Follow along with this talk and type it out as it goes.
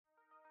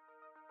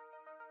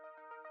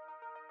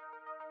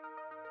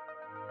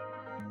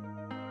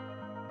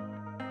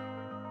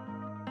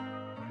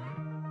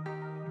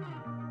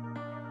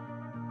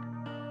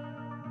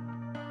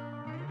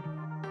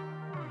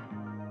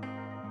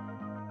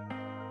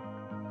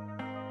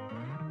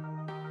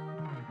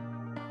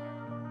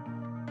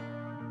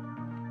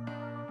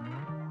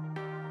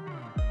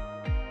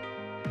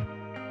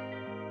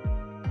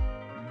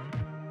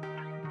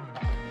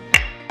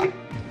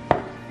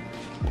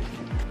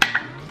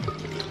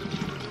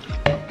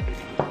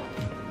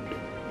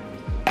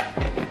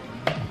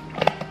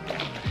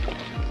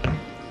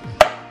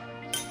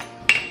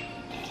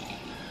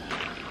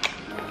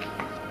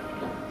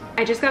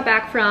I just got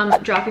back from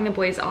dropping the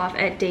boys off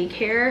at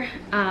daycare.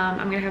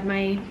 I'm gonna have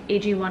my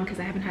AG1 because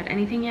I haven't had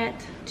anything yet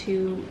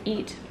to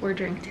eat or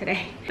drink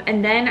today.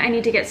 And then I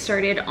need to get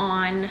started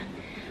on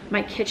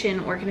my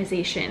kitchen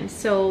organization.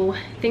 So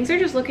things are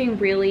just looking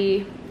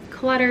really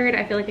cluttered.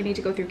 I feel like I need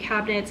to go through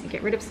cabinets and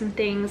get rid of some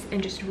things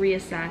and just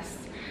reassess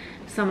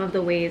some of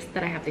the ways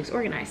that I have things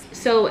organized.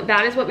 So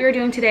that is what we are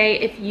doing today.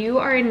 If you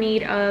are in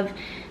need of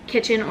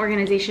kitchen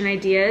organization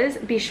ideas,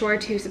 be sure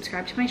to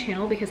subscribe to my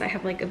channel because I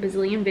have like a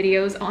bazillion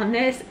videos on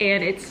this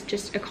and it's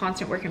just a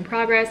constant work in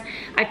progress.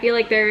 I feel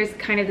like there's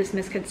kind of this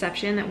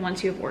misconception that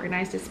once you have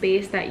organized a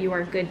space that you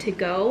are good to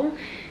go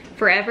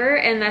forever,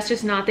 and that's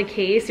just not the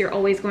case. You're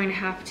always going to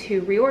have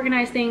to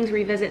reorganize things,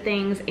 revisit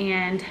things,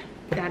 and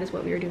that is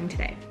what we are doing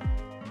today.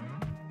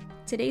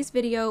 Today's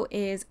video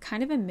is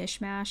kind of a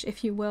mishmash,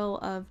 if you will,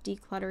 of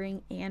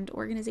decluttering and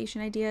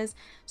organization ideas.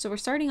 So we're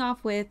starting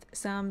off with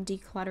some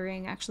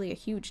decluttering, actually a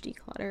huge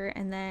declutter,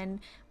 and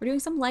then we're doing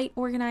some light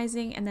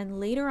organizing, and then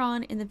later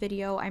on in the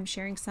video I'm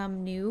sharing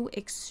some new,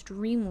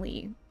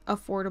 extremely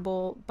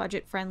affordable,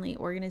 budget-friendly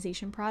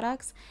organization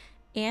products.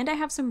 And I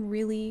have some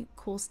really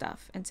cool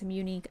stuff and some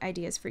unique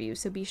ideas for you,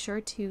 so be sure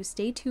to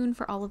stay tuned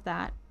for all of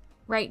that.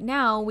 Right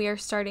now, we are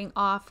starting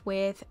off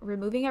with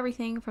removing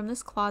everything from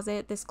this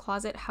closet. This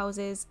closet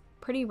houses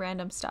pretty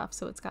random stuff.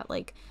 So it's got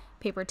like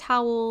paper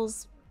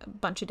towels, a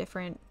bunch of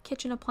different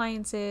kitchen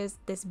appliances,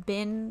 this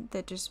bin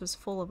that just was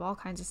full of all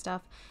kinds of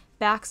stuff,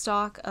 back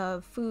stock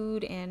of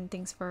food and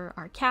things for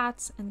our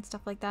cats and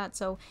stuff like that.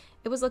 So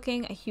it was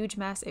looking a huge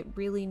mess. It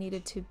really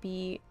needed to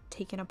be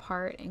taken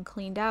apart and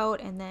cleaned out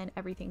and then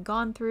everything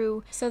gone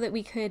through so that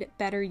we could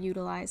better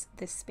utilize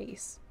this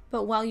space.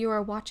 But while you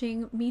are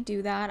watching me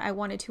do that, I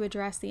wanted to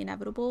address the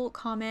inevitable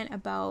comment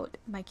about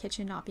my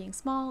kitchen not being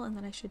small and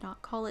that I should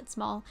not call it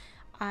small.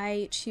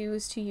 I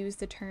choose to use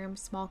the term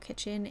small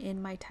kitchen in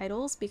my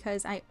titles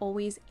because I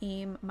always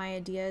aim my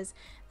ideas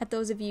at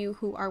those of you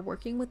who are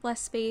working with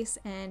less space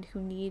and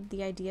who need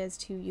the ideas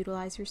to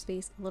utilize your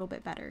space a little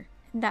bit better.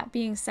 That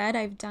being said,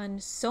 I've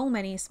done so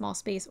many small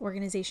space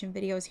organization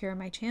videos here on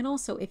my channel,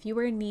 so if you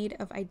are in need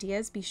of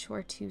ideas, be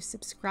sure to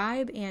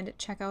subscribe and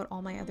check out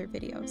all my other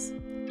videos.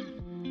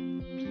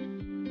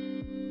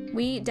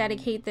 We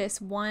dedicate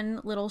this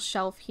one little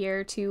shelf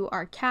here to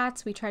our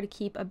cats. We try to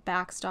keep a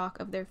back stock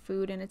of their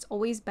food, and it's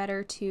always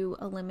better to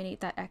eliminate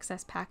that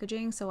excess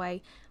packaging. So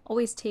I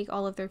always take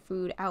all of their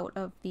food out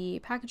of the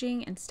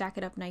packaging and stack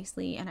it up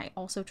nicely. And I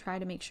also try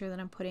to make sure that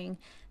I'm putting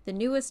the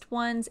newest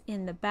ones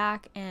in the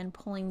back and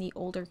pulling the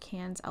older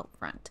cans out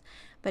front.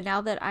 But now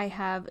that I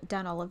have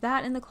done all of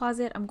that in the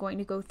closet, I'm going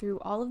to go through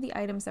all of the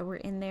items that were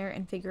in there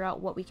and figure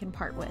out what we can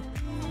part with.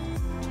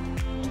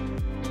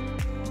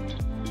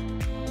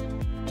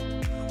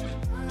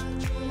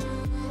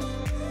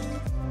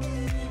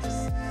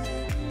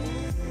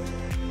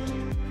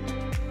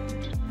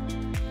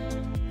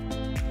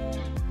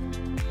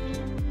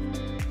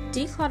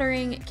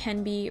 Decluttering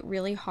can be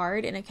really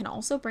hard, and it can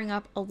also bring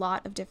up a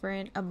lot of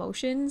different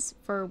emotions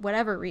for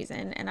whatever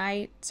reason, and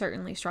I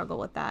certainly struggle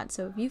with that.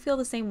 So if you feel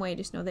the same way,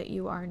 just know that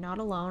you are not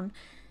alone.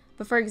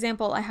 But for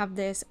example, I have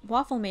this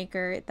waffle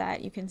maker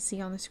that you can see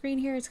on the screen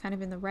here. It's kind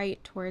of in the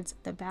right towards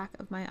the back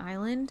of my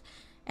island.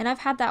 And I've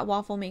had that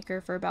waffle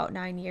maker for about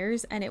 9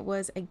 years, and it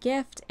was a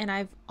gift, and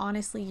I've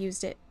honestly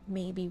used it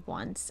maybe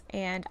once,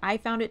 and I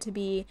found it to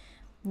be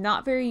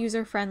not very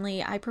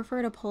user-friendly. I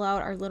prefer to pull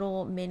out our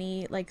little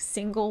mini like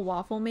single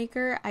waffle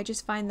maker. I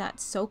just find that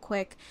so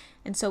quick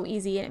and so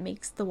easy, and it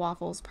makes the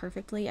waffles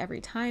perfectly every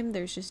time.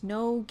 There's just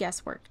no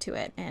guesswork to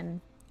it,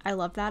 and I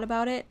love that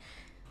about it.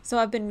 So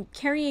I've been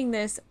carrying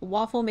this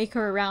waffle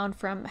maker around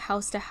from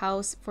house to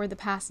house for the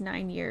past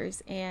 9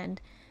 years, and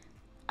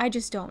I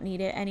just don't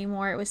need it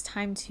anymore. It was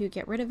time to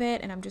get rid of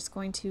it, and I'm just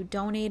going to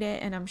donate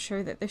it, and I'm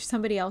sure that there's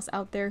somebody else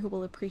out there who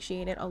will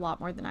appreciate it a lot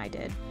more than I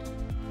did.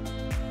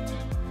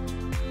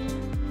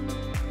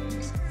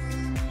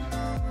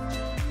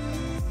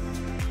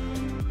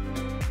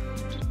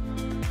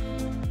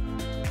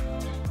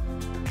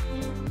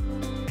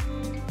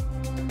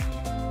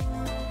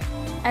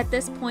 At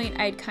this point,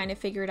 I'd kind of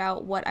figured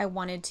out what I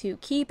wanted to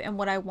keep and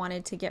what I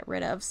wanted to get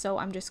rid of. So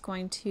I'm just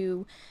going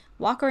to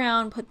walk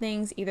around, put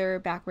things either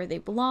back where they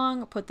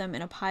belong, put them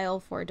in a pile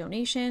for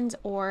donations,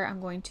 or I'm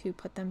going to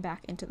put them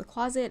back into the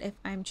closet if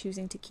I'm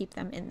choosing to keep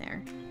them in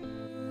there.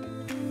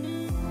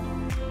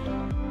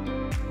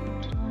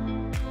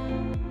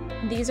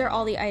 These are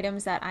all the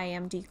items that I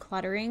am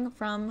decluttering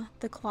from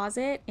the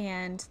closet,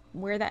 and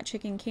where that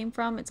chicken came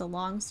from, it's a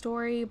long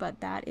story, but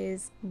that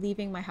is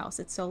leaving my house.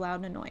 It's so loud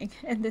and annoying.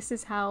 And this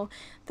is how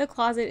the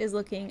closet is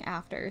looking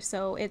after.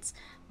 So it's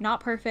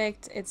not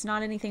perfect. It's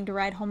not anything to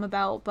write home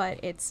about, but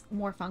it's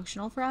more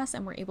functional for us,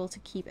 and we're able to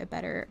keep a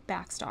better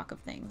backstock of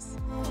things.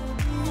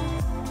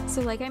 So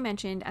like I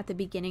mentioned at the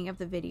beginning of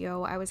the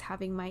video, I was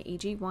having my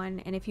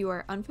AG1, and if you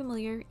are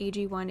unfamiliar,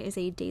 AG1 is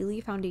a daily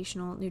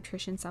foundational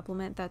nutrition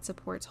supplement that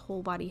supports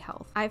whole body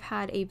health. I've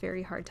had a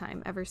very hard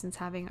time ever since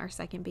having our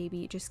second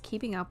baby just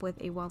keeping up with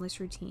a wellness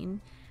routine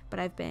but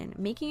I've been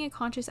making a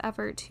conscious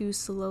effort to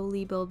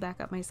slowly build back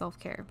up my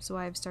self-care. So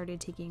I've started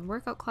taking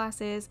workout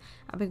classes,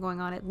 I've been going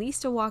on at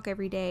least a walk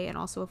every day, and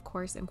also of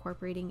course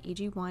incorporating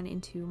AG1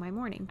 into my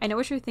morning. I know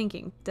what you're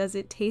thinking, does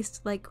it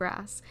taste like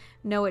grass?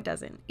 No, it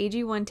doesn't.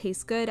 AG1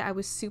 tastes good. I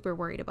was super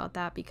worried about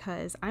that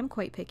because I'm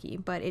quite picky,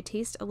 but it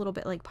tastes a little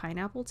bit like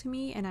pineapple to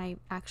me, and I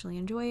actually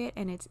enjoy it,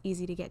 and it's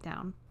easy to get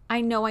down. I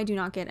know I do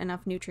not get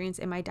enough nutrients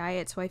in my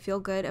diet, so I feel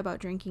good about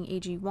drinking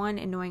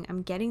AG1 and knowing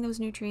I'm getting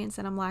those nutrients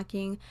that I'm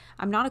lacking.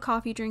 I'm not a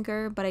coffee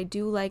drinker, but I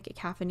do like a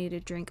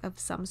caffeinated drink of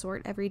some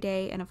sort every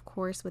day, and of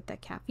course with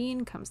that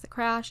caffeine comes the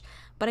crash,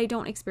 but I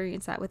don't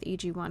experience that with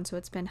AG1, so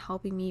it's been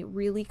helping me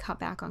really cut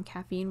back on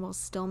caffeine while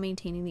still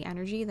maintaining the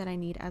energy that I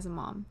need as a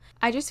mom.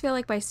 I just feel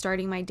like by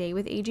starting my day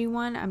with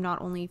AG1, I'm not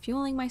only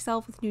fueling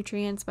myself with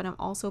nutrients, but I'm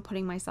also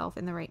putting myself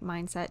in the right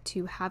mindset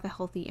to have a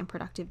healthy and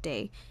productive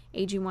day.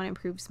 AG1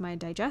 improves my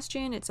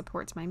digestion, it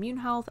supports my immune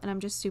health, and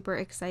I'm just super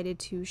excited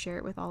to share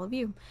it with all of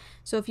you.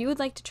 So if you would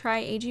like to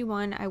try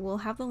AG1, I will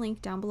have the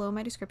link down below in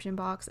my description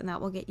box, and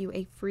that will get you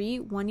a free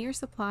 1-year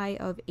supply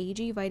of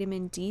AG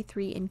vitamin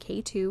D3 and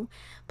K2,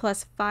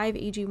 plus 5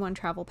 AG1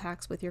 travel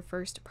packs with your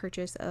first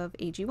purchase of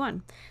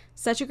AG1.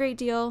 Such a great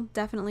deal.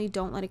 Definitely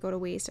don't let it go to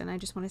waste, and I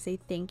just want to say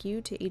thank you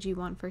to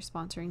AG1 for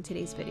sponsoring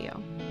today's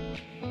video.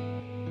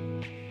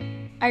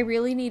 I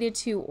really needed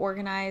to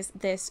organize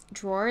this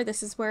drawer.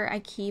 This is where I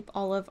keep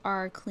all of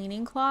our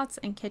cleaning cloths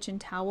and kitchen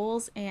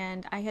towels,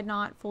 and I had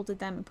not folded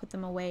them and put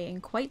them away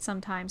in quite some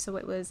time, so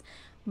it was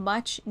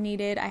much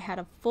needed. I had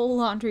a full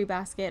laundry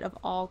basket of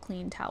all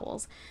clean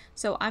towels.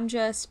 So I'm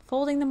just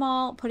folding them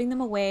all, putting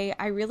them away.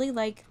 I really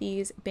like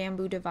these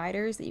bamboo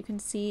dividers that you can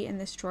see in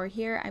this drawer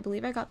here. I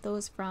believe I got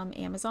those from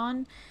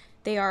Amazon.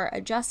 They are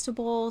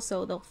adjustable,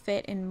 so they'll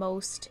fit in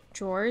most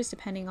drawers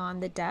depending on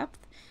the depth.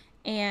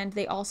 And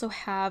they also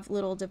have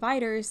little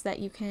dividers that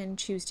you can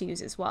choose to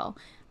use as well.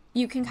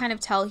 You can kind of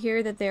tell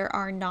here that there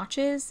are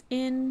notches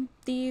in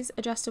these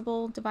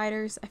adjustable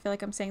dividers. I feel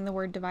like I'm saying the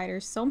word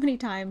dividers so many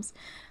times.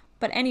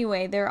 But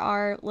anyway, there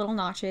are little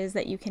notches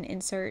that you can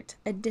insert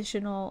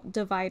additional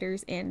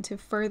dividers in to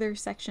further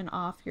section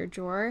off your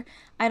drawer.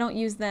 I don't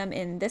use them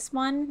in this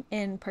one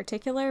in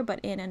particular, but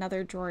in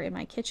another drawer in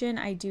my kitchen,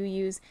 I do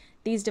use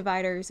these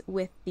dividers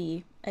with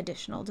the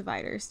additional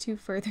dividers to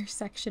further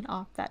section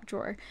off that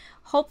drawer.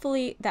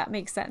 Hopefully that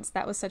makes sense.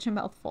 That was such a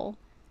mouthful.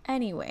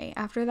 Anyway,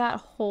 after that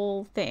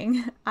whole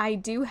thing, I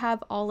do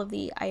have all of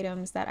the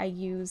items that I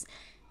use.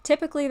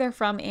 Typically they're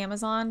from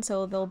Amazon,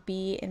 so they'll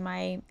be in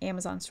my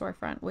Amazon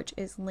storefront, which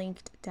is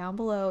linked down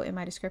below in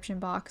my description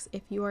box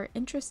if you are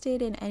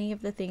interested in any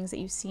of the things that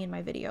you see in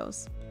my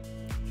videos.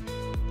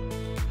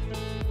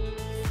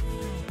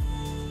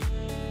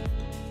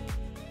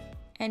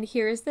 And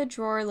here is the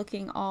drawer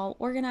looking all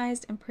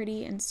organized and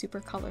pretty and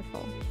super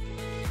colorful.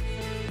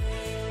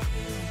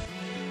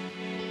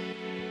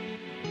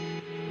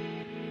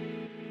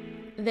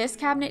 This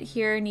cabinet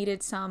here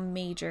needed some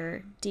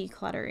major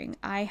decluttering.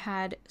 I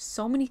had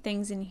so many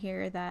things in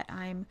here that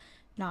I'm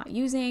not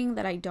using,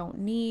 that I don't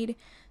need,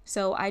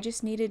 so I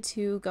just needed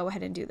to go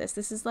ahead and do this.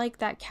 This is like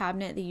that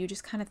cabinet that you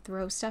just kind of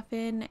throw stuff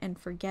in and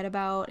forget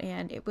about,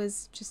 and it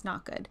was just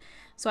not good.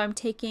 So I'm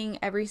taking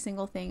every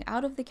single thing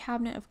out of the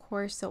cabinet, of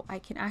course, so I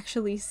can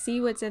actually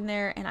see what's in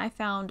there, and I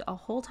found a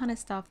whole ton of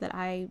stuff that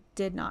I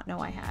did not know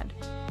I had.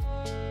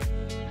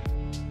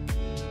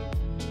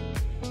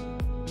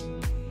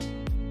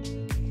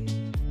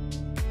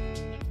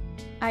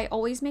 I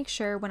always make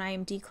sure when I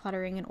am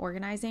decluttering and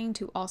organizing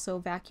to also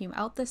vacuum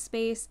out the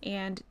space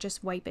and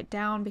just wipe it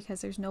down,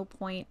 because there's no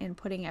point in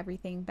putting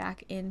everything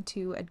back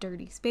into a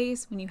dirty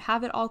space. When you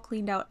have it all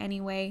cleaned out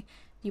anyway,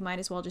 you might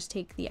as well just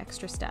take the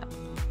extra step.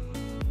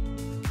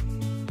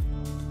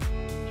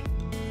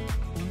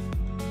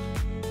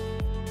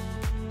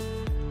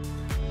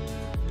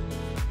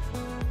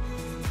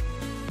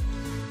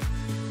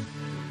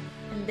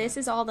 This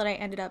is all that I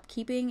ended up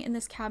keeping in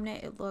this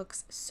cabinet. It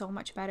looks so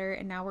much better,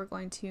 and now we're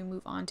going to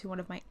move on to one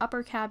of my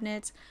upper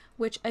cabinets,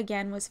 which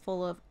again was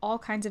full of all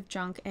kinds of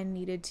junk and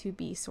needed to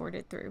be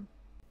sorted through.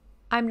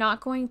 I'm not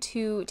going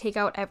to take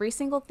out every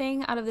single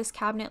thing out of this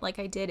cabinet like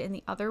I did in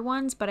the other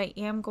ones, but I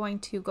am going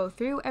to go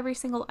through every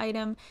single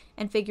item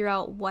and figure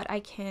out what I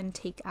can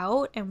take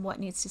out and what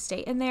needs to stay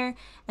in there.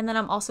 And then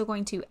I'm also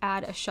going to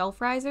add a shelf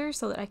riser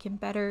so that I can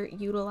better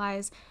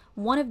utilize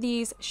one of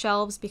these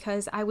shelves,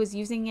 because I was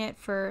using it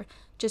for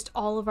just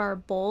all of our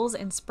bowls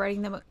and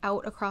spreading them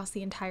out across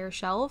the entire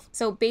shelf.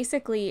 So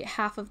basically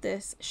half of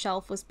this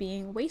shelf was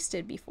being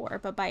wasted before,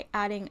 but by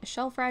adding a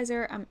shelf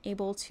riser, I'm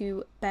able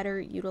to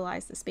better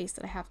utilize the space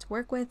that I have to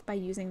work with by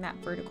using that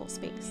vertical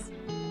space.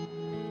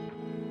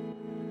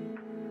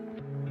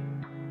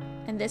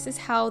 And this is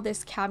how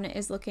this cabinet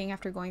is looking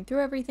after going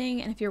through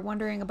everything. And if you're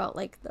wondering about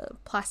like the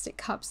plastic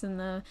cups and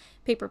the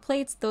paper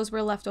plates, those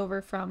were left over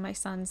from my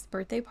son's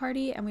birthday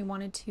party, and we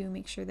wanted to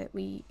make sure that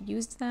we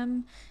used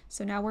them.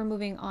 So now we're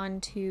moving on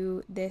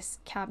to this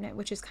cabinet,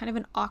 which is kind of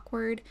an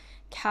awkward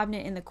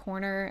cabinet in the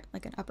corner,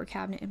 like an upper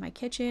cabinet in my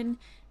kitchen.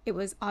 It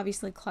was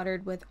obviously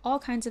cluttered with all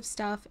kinds of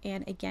stuff,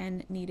 and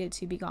again needed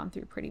to be gone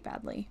through pretty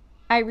badly.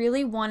 I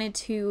really wanted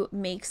to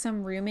make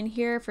some room in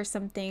here for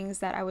some things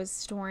that I was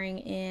storing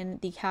in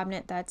the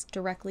cabinet that's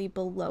directly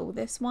below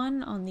this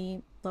one on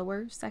the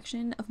lower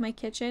section of my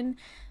kitchen,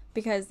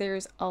 because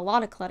there's a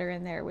lot of clutter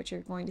in there, which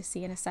you're going to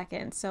see in a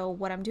second. So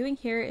what I'm doing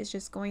here is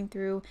just going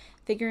through,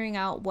 figuring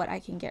out what I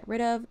can get rid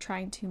of,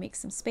 trying to make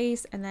some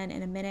space, and then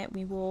in a minute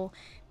we will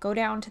go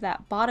down to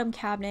that bottom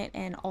cabinet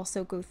and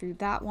also go through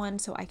that one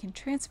so I can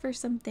transfer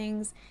some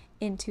things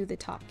into the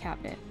top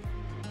cabinet.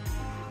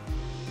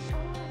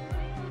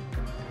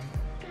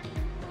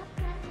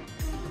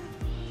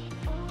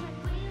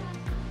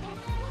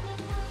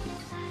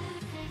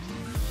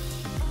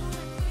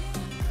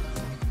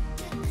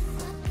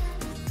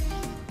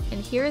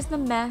 Here's the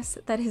mess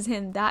that is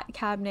in that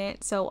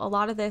cabinet. So a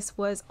lot of this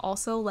was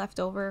also left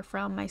over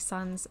from my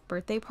son's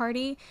birthday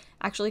party,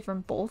 actually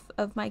from both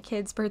of my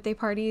kids' birthday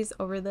parties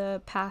over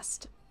the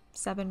past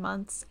 7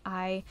 months.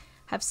 I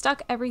have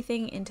stuck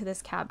everything into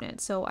this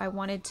cabinet. So I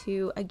wanted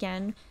to,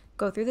 again,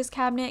 go through this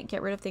cabinet,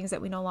 get rid of things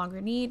that we no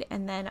longer need,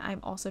 and then I'm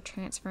also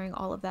transferring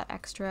all of that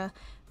extra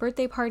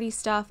birthday party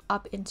stuff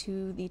up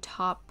into the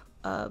top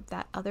of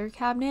that other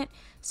cabinet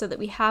so that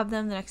we have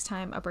them the next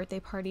time a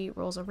birthday party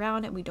rolls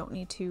around and we don't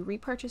need to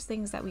repurchase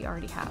things that we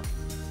already have.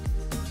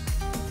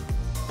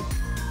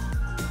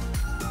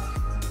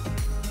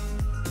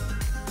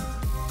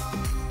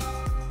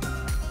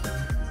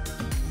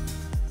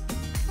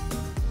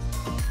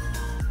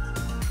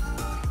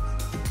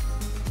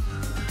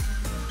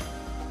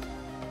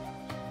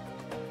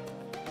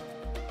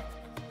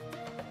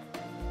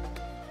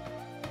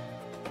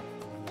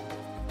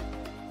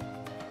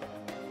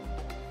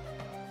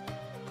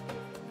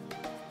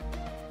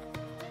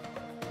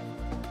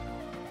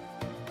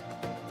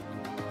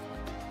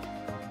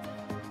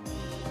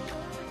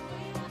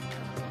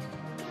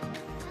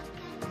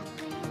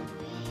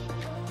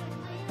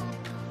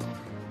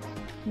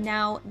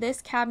 Now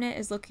this cabinet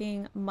is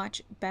looking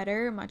much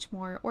better, much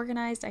more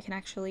organized. I can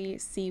actually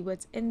see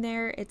what's in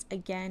there. It's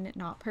again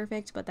not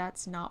perfect, but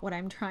that's not what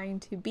I'm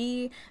trying to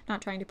be,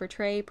 not trying to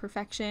portray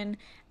perfection.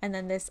 And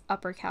then this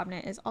upper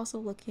cabinet is also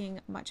looking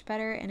much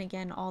better. And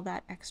again, all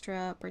that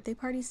extra birthday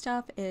party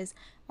stuff is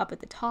up at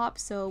the top,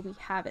 so we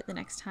have it the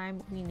next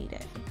time we need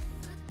it.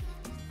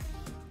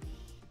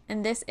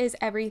 And this is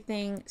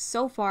everything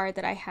so far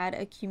that I had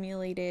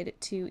accumulated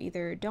to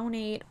either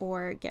donate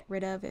or get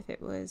rid of if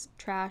it was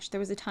trash. There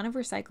was a ton of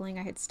recycling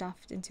I had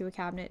stuffed into a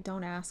cabinet,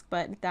 don't ask,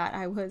 but that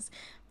I was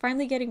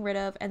finally getting rid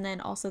of. And then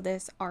also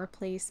this Our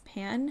Place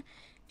pan.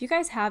 If you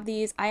guys have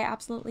these, I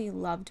absolutely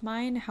loved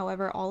mine.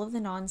 However, all of the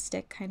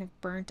non-stick kind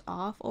of burnt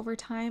off over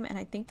time, and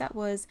I think that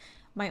was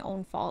my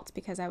own fault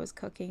because I was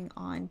cooking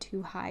on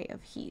too high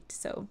of heat.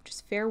 So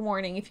just fair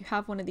warning, if you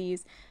have one of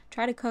these,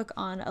 try to cook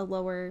on a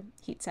lower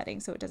heat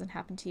setting so it doesn't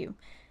happen to you.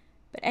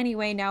 But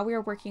anyway, now we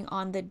are working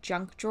on the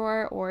junk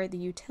drawer or the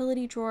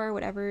utility drawer,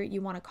 whatever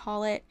you want to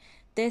call it.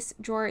 This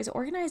drawer is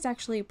organized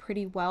actually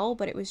pretty well,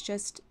 but it was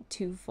just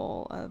too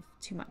full of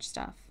too much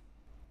stuff.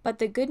 But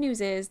the good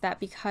news is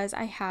that because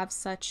I have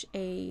such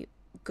a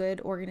good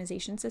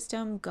organization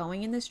system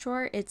going in this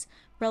drawer, it's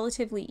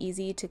relatively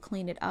easy to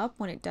clean it up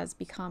when it does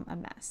become a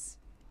mess.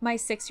 My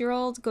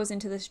 6-year-old goes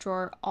into this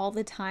drawer all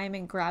the time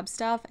and grabs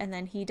stuff, and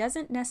then he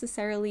doesn't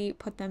necessarily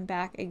put them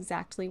back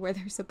exactly where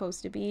they're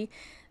supposed to be.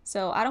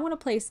 So I don't want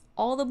to place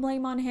all the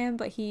blame on him,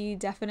 but he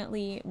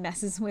definitely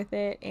messes with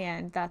it,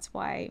 and that's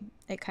why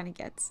it kind of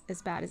gets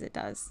as bad as it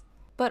does.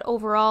 But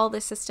overall,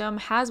 the system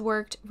has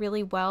worked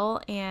really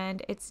well,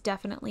 and it's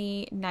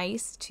definitely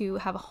nice to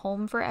have a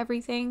home for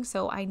everything,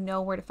 so I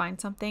know where to find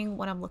something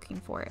when I'm looking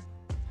for it.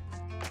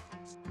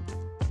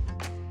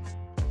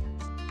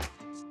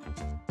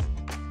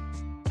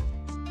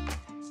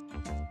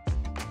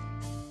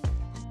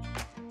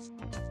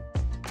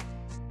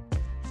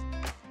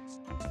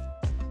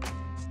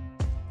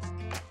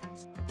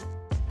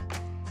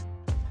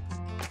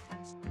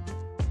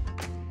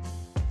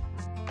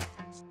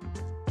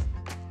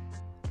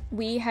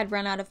 We had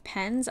run out of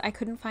pens. I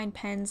couldn't find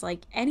pens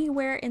like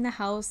anywhere in the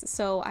house,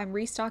 so I'm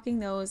restocking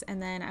those,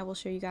 and then I will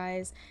show you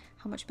guys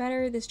how much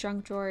better this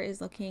junk drawer is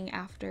looking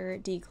after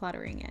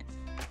decluttering it.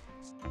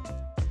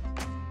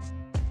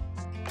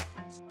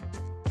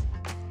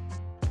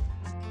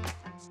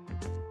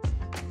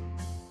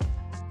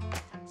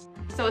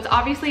 So it's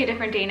obviously a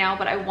different day now,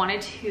 but I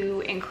wanted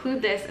to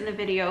include this in the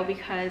video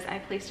because I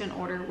placed an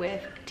order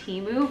with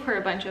Temu for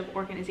a bunch of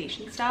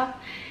organization stuff.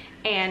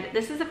 And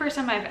this is the first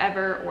time I've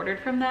ever ordered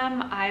from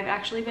them. I've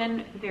actually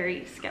been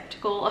very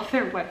skeptical of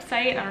their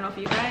website. I don't know if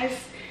you guys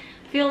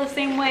feel the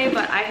same way,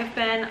 but I have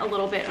been a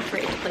little bit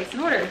afraid to place an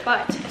order.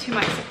 But to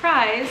my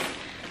surprise,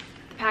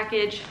 the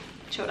package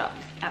showed up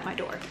at my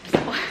door.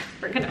 So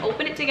we're gonna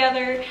open it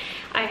together.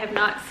 I have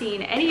not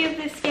seen any of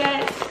this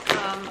yet.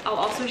 I'll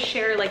also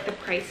share like the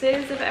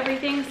prices of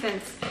everything,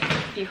 since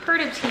if you've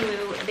heard of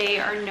Temu, they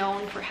are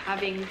known for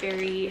having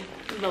very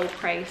low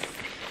price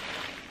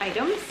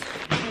items.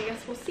 I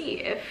guess we'll see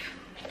if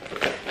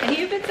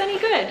any of it's any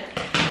good.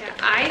 Yeah,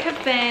 I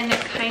have been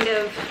kind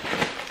of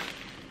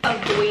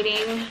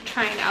avoiding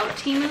trying out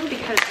Temu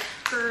because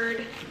I've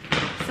heard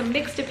some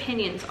mixed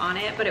opinions on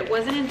it, but it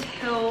wasn't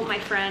until my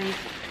friend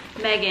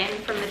Megan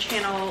from the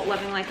channel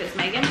Loving Life as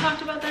Megan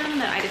talked about them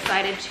that I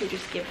decided to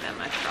just give them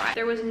a try.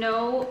 There was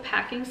no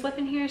packing slip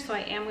in here, so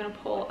I am gonna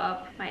pull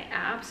up my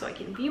app so I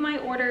can view my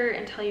order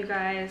and tell you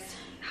guys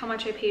how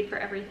much I paid for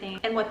everything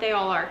and what they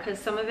all are, because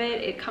some of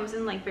it comes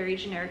in like very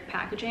generic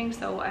packaging,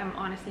 so I'm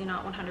honestly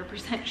not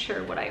 100%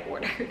 sure what I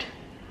ordered.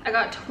 I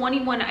got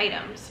 21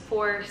 items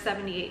for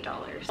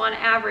 $78. On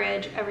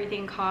average,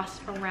 everything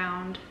cost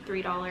around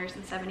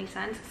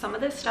 $3.70. Some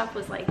of this stuff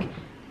was like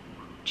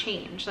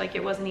change, like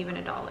it wasn't even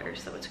 $1,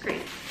 so it's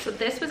great. So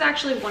this was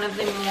actually one of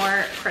the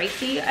more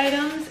pricey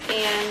items,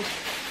 and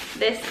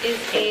this is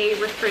a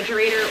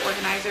refrigerator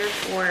organizer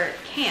for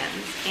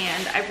cans,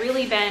 and I've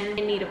really been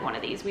in need of one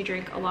of these. We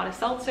drink a lot of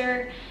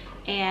seltzer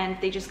and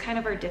they just kind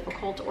of are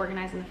difficult to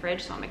organize in the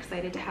fridge, so I'm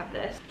excited to have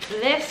this.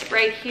 This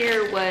right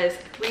here was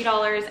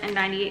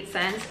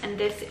 $3.98, and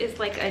this is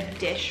like a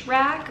dish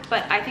rack,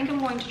 but I think I'm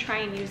going to try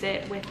and use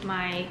it with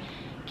my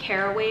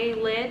caraway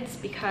lids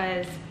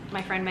because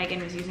my friend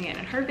Megan was using it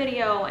in her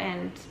video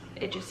and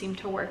it just seemed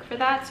to work for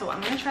that, so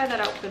I'm gonna try that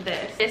out for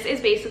this. This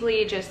is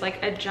basically just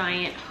like a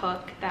giant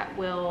hook that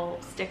will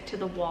stick to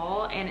the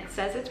wall, and it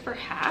says it's for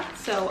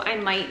hats, so I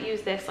might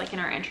use this like in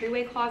our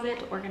entryway closet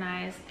to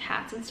organize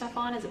hats and stuff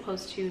on, as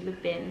opposed to the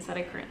bins that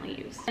I currently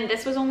use. And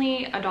this was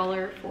only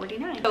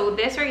 $1.49. So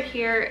this right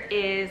here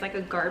is like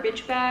a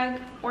garbage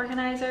bag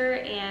organizer,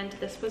 and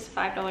this was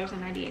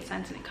 $5.98,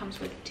 and it comes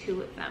with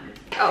 2 of them.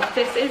 Oh,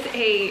 this is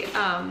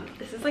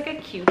like a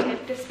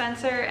Q-tip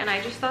dispenser, and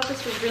I just thought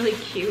this was really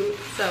cute,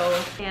 so,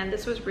 and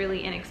this was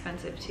really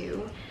inexpensive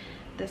too.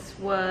 This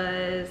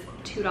was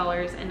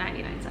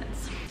 $2.99.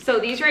 So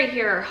these right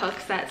here are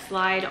hooks that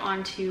slide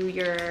onto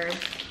your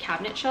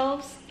cabinet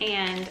shelves,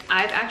 and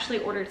I've actually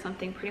ordered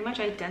something pretty much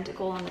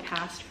identical in the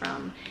past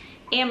from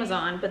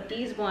Amazon, but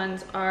these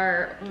ones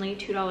are only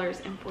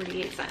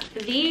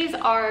 $2.48. These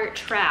are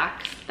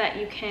tracks that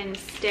you can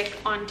stick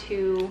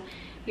onto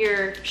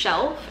your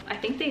shelf. I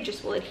think they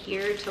just will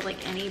adhere to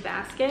like any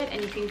basket, and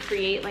you can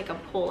create like a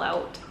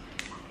pull-out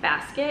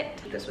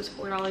basket. This was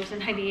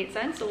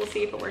 $4.98, so we'll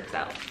see if it works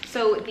out.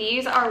 So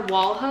these are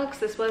wall hooks.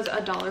 This was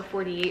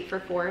 $1.48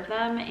 for 4 of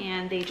them,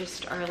 and they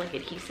just are like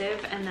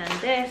adhesive. And then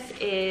this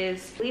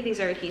is, I believe these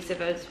are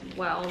adhesive as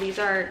well. These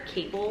are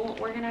cable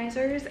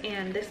organizers,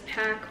 and this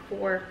pack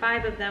for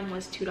 5 of them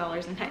was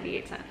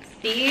 $2.98.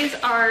 These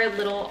are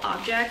little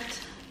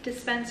object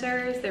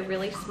dispensers. They're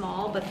really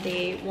small, but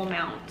they will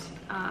mount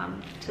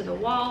to the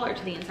wall or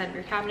to the inside of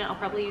your cabinet. I'll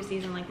probably use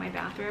these in like my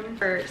bathroom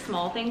for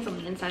small things on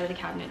the inside of the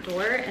cabinet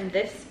door. And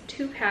this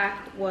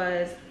 2-pack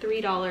was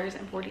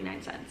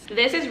 $3.49.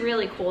 This is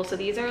really cool. So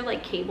these are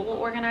like cable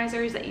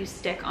organizers that you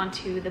stick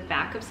onto the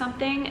back of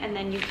something, and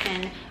then you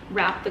can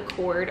wrap the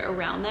cord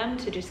around them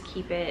to just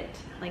keep it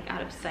like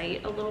out of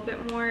sight a little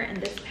bit more. And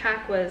this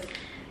pack was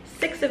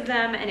 6 of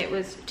them, and it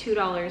was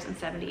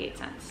 $2.78.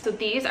 So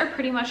these are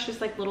pretty much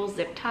just like little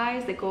zip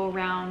ties that go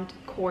around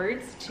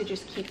cords to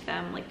just keep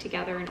them like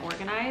together and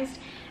organized.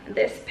 And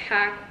this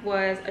pack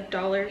was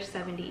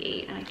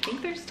 $1.78, and I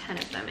think there's 10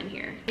 of them in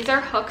here. These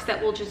are hooks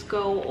that will just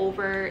go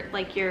over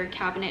like your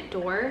cabinet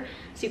door,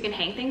 so you can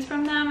hang things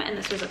from them. And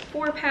this was a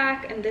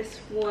 4-pack, and this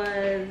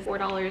was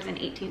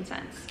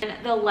 $4.18.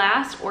 And the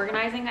last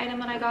organizing item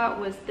that I got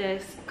was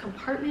this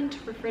compartment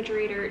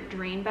refrigerator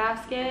drain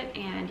basket,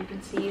 and you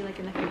can see like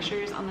in the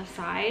pictures on the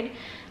side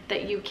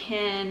that you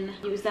can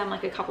use them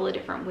like a couple of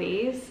different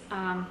ways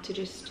to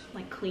just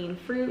like clean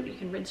fruit. You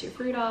can rinse your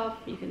fruit off,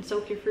 you can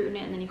soak your fruit in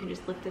it, and then you can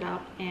just lift it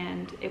up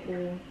and it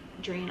will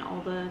drain all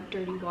the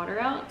dirty water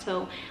out.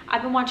 So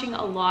I've been watching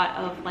a lot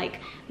of like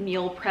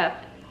meal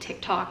prep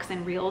TikToks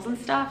and reels and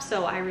stuff,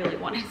 so I really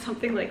wanted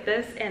something like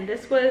this, and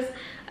this was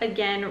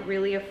again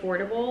really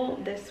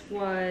affordable. This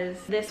was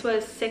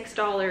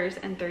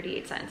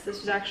 $6.38. This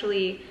was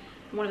actually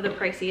one of the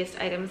priciest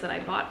items that I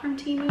bought from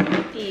Temu.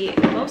 The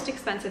most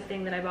expensive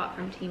thing that I bought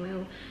from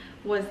Temu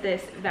was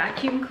this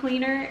vacuum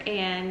cleaner,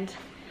 and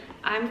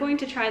I'm going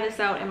to try this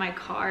out in my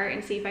car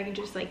and see if I can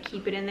just like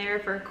keep it in there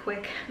for a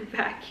quick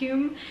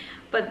vacuum.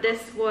 But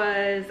this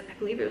was, I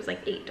believe it was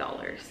like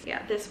 $8.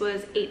 Yeah, this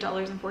was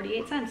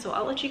 $8.48. So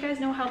I'll let you guys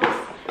know how this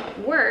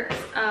works.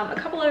 A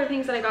couple other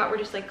things that I got were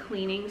just like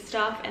cleaning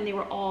stuff, and they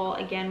were all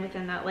again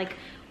within that like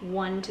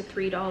 $1 to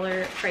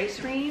 $3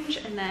 price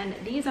range. And then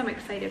these I'm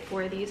excited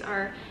for. These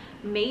are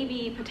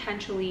maybe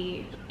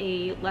potentially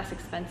a less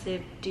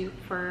expensive dupe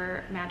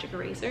for magic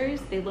erasers.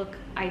 They look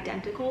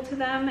identical to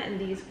them, and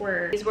these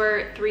were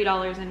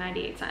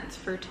 $3.98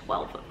 for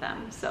 12 of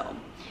them. So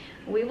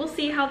we will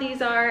see how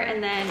these are.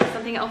 And then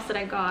something else that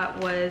I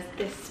got was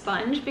this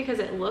sponge, because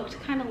it looked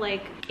kind of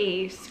like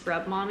a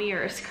scrub mommy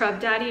or a scrub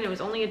daddy, and it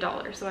was only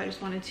 $1, so I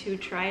just wanted to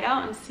try it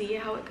out and see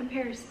how it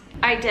compares.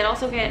 I did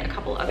also get a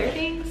couple other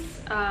things,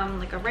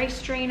 like a rice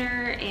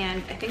strainer,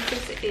 and I think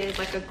this is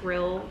like a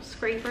grill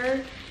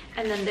scraper,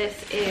 and then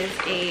this is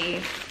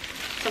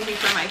something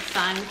for my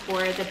son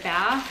for the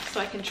bath, so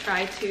I can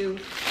try to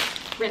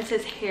rinse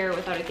his hair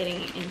without it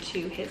getting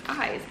into his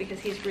eyes because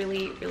he's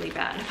really, really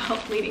bad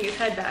about leaning his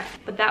head back.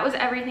 But that was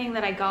everything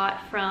that I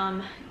got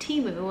from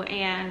Temu,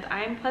 and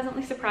I'm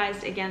pleasantly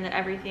surprised again that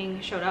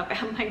everything showed up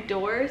at my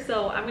door.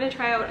 So I'm gonna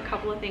try out a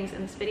couple of things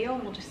in this video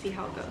and we'll just see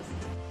how it goes.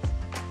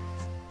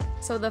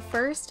 So the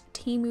first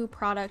Temu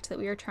product that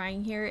we are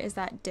trying here is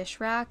that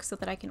dish rack so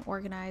that I can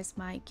organize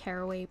my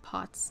caraway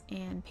pots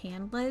and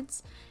pan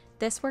lids.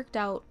 This worked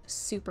out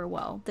super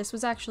well. This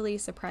was actually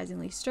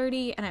surprisingly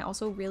sturdy, and I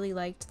also really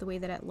liked the way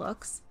that it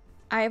looks.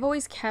 I have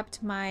always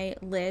kept my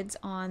lids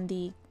on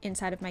the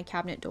inside of my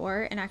cabinet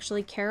door, and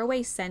actually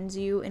Caraway sends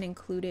you an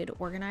included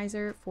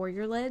organizer for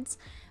your lids,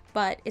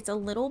 but it's a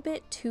little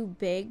bit too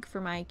big for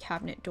my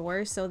cabinet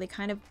door, so they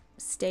kind of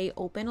stay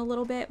open a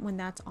little bit when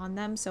that's on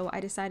them, so I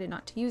decided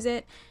not to use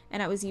it,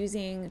 and I was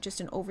using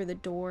just an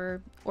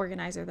over-the-door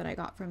organizer that I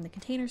got from the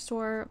Container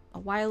Store a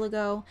while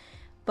ago.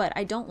 But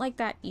I don't like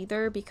that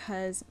either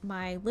because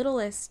my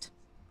littlest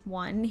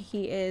one,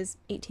 he is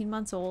 18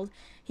 months old,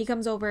 he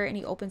comes over and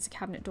he opens the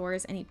cabinet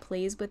doors and he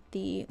plays with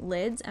the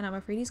lids, and I'm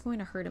afraid he's going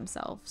to hurt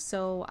himself.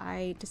 So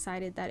I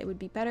decided that it would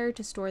be better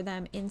to store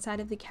them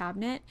inside of the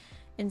cabinet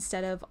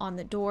instead of on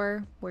the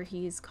door where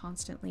he's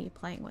constantly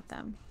playing with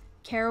them.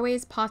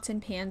 Caraway's pots and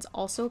pans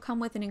also come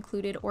with an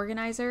included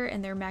organizer,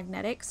 and they're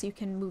magnetic so you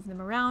can move them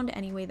around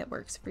any way that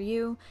works for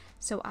you.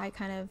 So I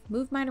kind of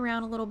moved mine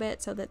around a little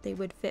bit so that they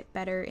would fit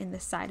better in the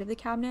side of the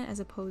cabinet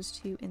as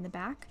opposed to in the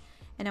back.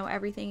 And now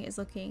everything is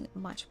looking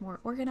much more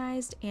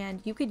organized,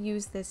 and you could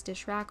use this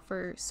dish rack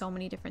for so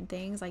many different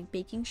things, like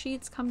baking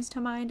sheets comes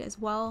to mind as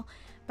well,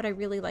 but I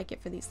really like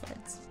it for these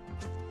lids.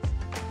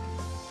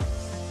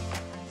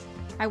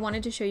 I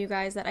wanted to show you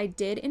guys that I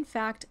did in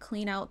fact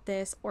clean out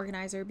this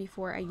organizer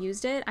before I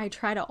used it. I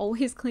try to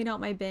always clean out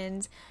my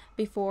bins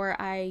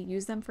before I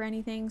use them for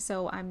anything,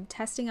 so I'm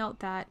testing out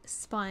that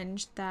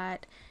sponge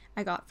that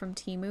I got from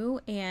Temu,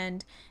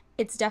 and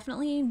it's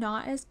definitely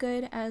not as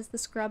good as the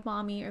Scrub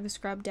Mommy or the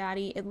Scrub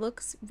Daddy. It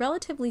looks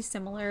relatively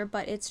similar,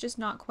 but it's just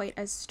not quite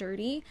as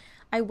sturdy.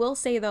 I will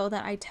say though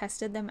that I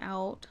tested them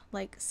out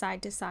like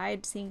side to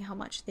side, seeing how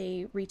much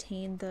they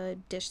retain the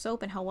dish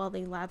soap and how well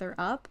they lather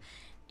up.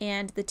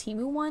 And the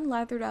Temu one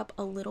lathered up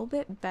a little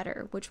bit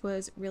better, which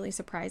was really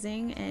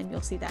surprising, and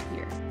you'll see that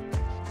here.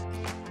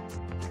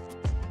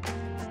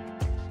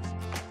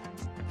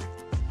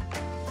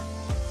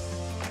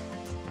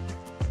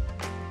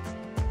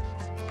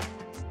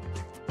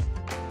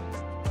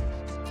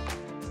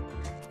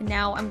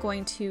 Now I'm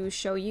going to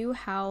show you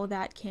how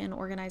that can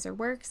organizer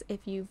works.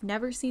 If you've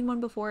never seen one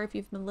before, if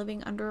you've been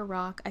living under a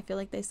rock, I feel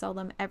like they sell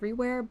them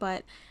everywhere,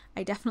 but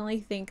I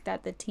definitely think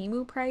that the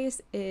Temu price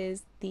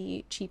is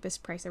the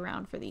cheapest price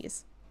around for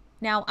these.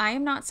 Now, I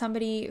am not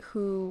somebody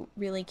who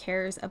really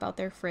cares about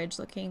their fridge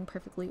looking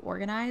perfectly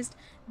organized.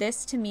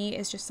 This to me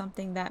is just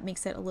something that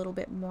makes it a little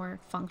bit more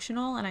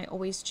functional, and I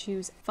always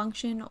choose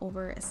function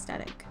over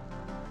aesthetic.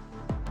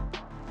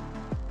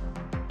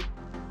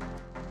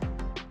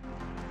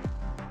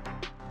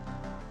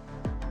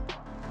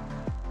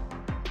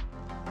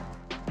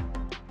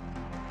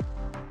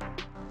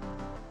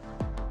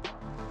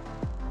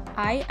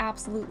 I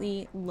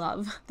absolutely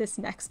love this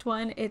next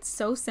one. It's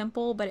so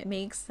simple, but it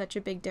makes such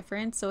a big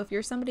difference. So if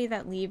you're somebody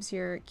that leaves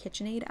your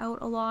KitchenAid out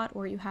a lot,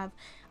 or you have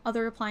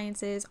other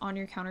appliances on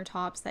your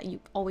countertops that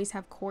you always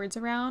have cords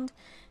around,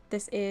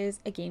 this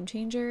is a game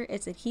changer.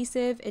 It's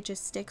adhesive. It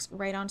just sticks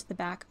right onto the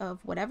back of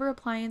whatever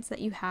appliance that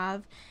you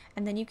have,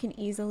 and then you can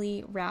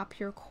easily wrap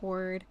your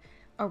cord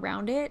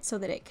around it so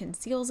that it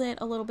conceals it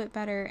a little bit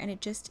better, and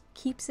it just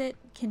keeps it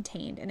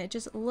contained, and it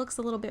just looks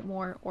a little bit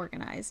more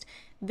organized.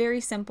 Very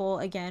simple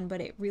again,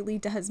 but it really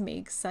does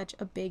make such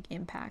a big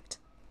impact.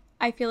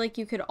 I feel like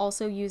you could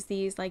also use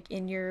these like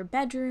in your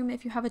bedroom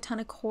if you have a ton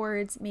of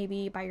cords,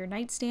 maybe by your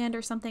nightstand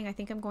or something. I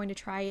think I'm going to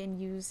try and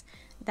use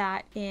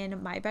that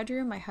in my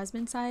bedroom. My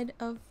husband's side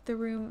of the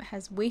room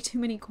has way too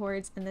many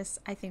cords, and this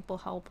I think will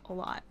help a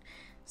lot.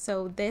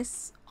 So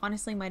this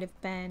honestly might have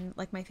been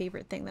like my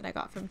favorite thing that I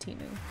got from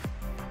Temu.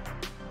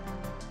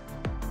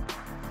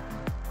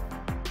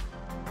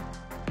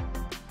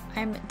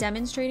 I'm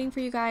demonstrating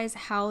for you guys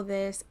how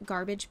this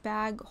garbage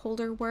bag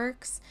holder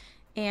works,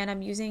 and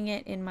I'm using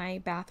it in my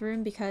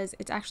bathroom because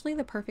it's actually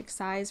the perfect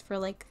size for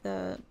like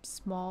the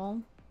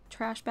small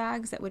trash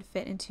bags that would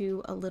fit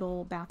into a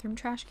little bathroom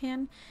trash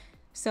can.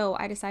 So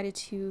I decided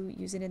to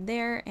use it in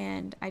there,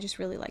 and I just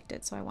really liked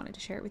it, so I wanted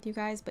to share it with you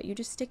guys. But you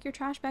just stick your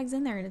trash bags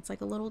in there, and it's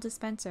like a little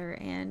dispenser,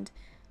 and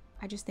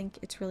I just think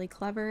it's really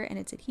clever, and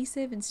it's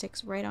adhesive and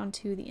sticks right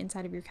onto the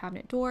inside of your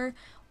cabinet door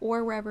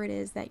or wherever it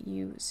is that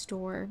you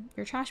store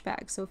your trash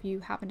bags. So if you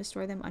happen to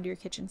store them under your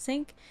kitchen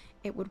sink,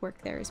 it would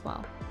work there as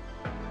well.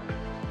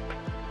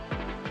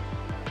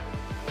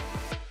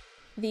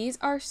 These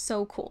are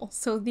so cool.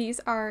 So these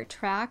are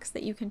tracks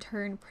that you can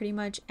turn pretty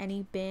much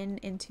any bin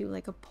into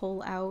like a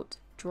pull-out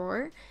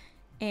drawer,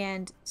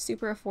 and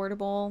super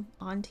affordable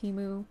on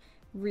Temu.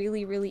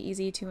 Really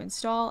easy to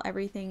install.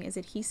 Everything is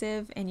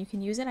adhesive, and you can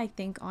use it I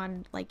think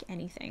on like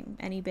anything,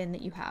 any bin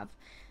that you have.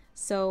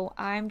 So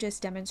I'm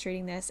just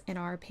demonstrating this in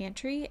our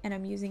pantry, and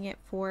I'm using it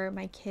for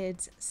my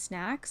kids'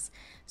 snacks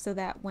so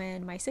that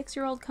when my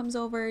 6-year-old comes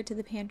over to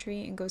the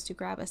pantry and goes to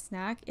grab a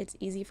snack, it's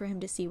easy for him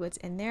to see what's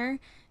in there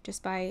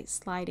just by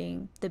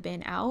sliding the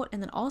bin out.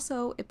 And then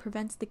also it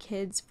prevents the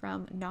kids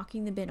from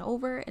knocking the bin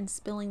over and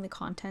spilling the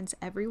contents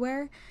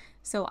everywhere.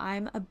 So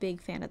I'm a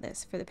big fan of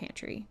this for the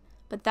pantry.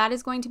 But that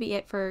is going to be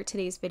it for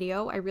today's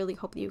video. I really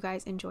hope that you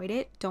guys enjoyed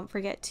it. Don't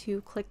forget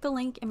to click the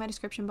link in my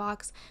description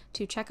box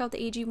to check out the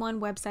AG1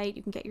 website.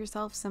 You can get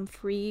yourself some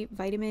free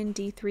vitamin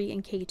D3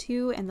 and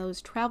K2 and those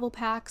travel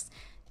packs.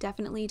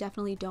 Definitely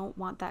don't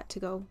want that to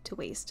go to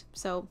waste.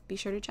 So be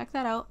sure to check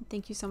that out.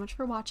 Thank you so much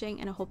for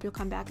watching, and I hope you'll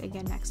come back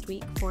again next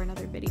week for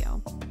another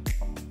video.